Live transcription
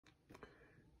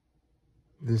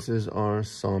This is our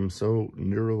SOMSO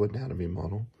neuroanatomy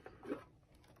model.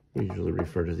 We usually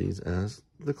refer to these as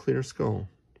the clear skull.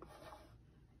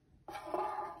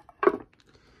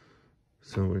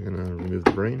 So we're going to remove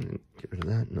the brain and get rid of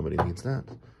that. Nobody needs that.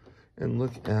 And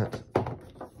look at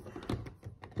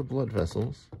the blood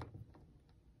vessels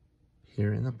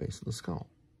here in the base of the skull.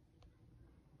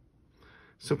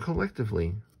 So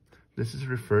collectively, this is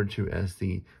referred to as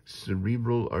the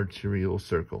cerebral arterial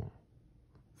circle,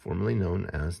 formerly known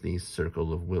as the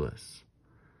circle of Willis.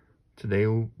 Today,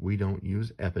 we don't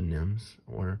use eponyms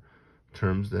or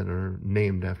terms that are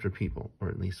named after people, or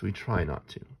at least we try not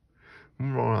to.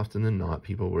 More often than not,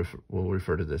 people will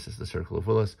refer to this as the circle of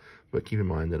Willis, but keep in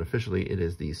mind that officially it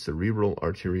is the cerebral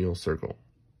arterial circle,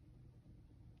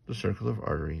 the circle of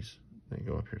arteries that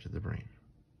go up here to the brain.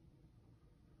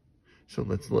 So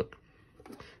let's look.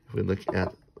 If we look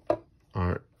at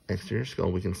our exterior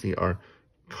skull, we can see our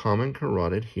common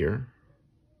carotid here,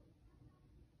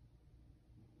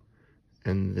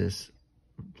 and this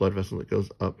blood vessel that goes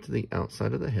up to the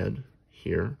outside of the head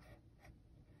here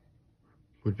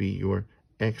would be your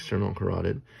external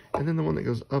carotid, and then the one that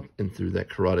goes up and through that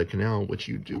carotid canal, which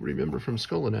you do remember from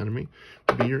skull anatomy,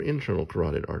 would be your internal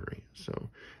carotid artery. So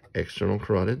external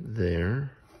carotid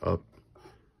there, up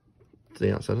to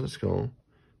the outside of the skull,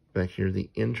 back here the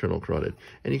internal carotid,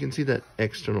 and you can see that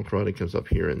external carotid comes up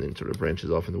here and then sort of branches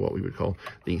off into what we would call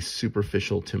the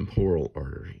superficial temporal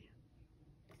artery.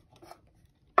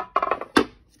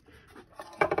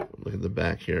 Look at the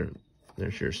back here.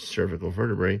 There's your cervical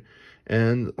vertebrae,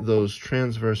 and those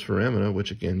transverse foramina,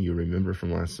 which again you remember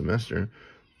from last semester,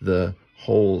 the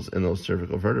holes in those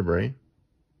cervical vertebrae.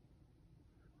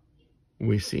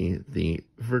 We see the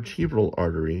vertebral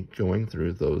artery going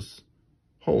through those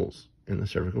holes in the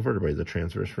cervical vertebrae, the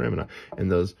transverse foramina, and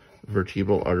those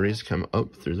vertebral arteries come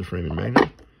up through the foramen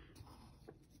magnum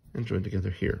and join together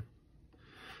here.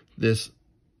 This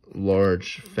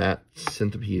large, fat,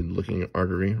 centipede-looking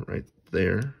artery right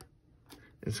there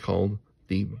is called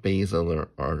the basilar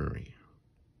artery.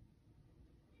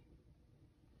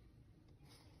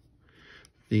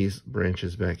 These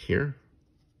branches back here,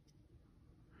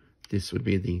 this would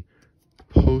be the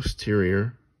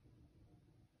posterior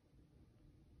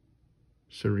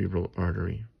cerebral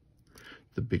artery.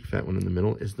 The big fat one in the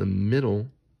middle is the middle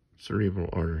cerebral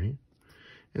artery.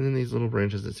 And then these little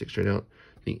branches that stick straight out,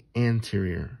 the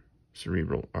anterior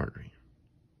cerebral artery.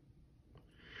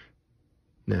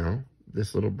 Now,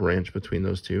 this little branch between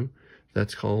those two,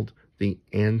 that's called the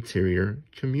anterior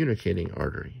communicating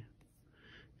artery.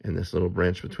 And this little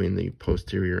branch between the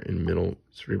posterior and middle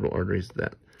cerebral arteries,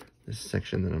 this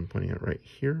section that I'm pointing at right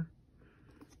here,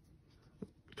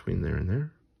 between there and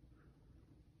there,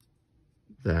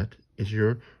 that is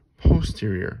your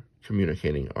posterior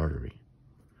communicating artery.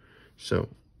 So,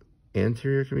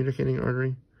 anterior communicating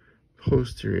artery,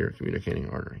 posterior communicating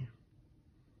artery.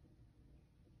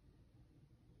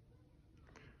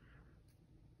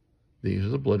 These are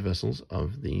the blood vessels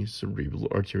of the cerebral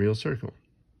arterial circle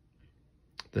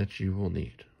that you will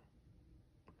need.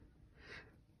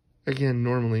 Again,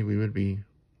 normally we would be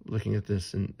looking at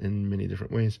this in many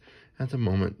different ways. At the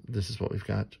moment, this is what we've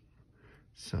got.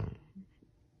 So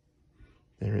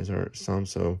there is our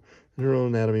SOMSO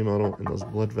neuroanatomy model and those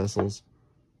blood vessels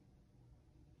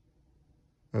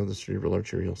of the cerebral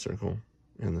arterial circle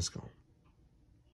and the skull.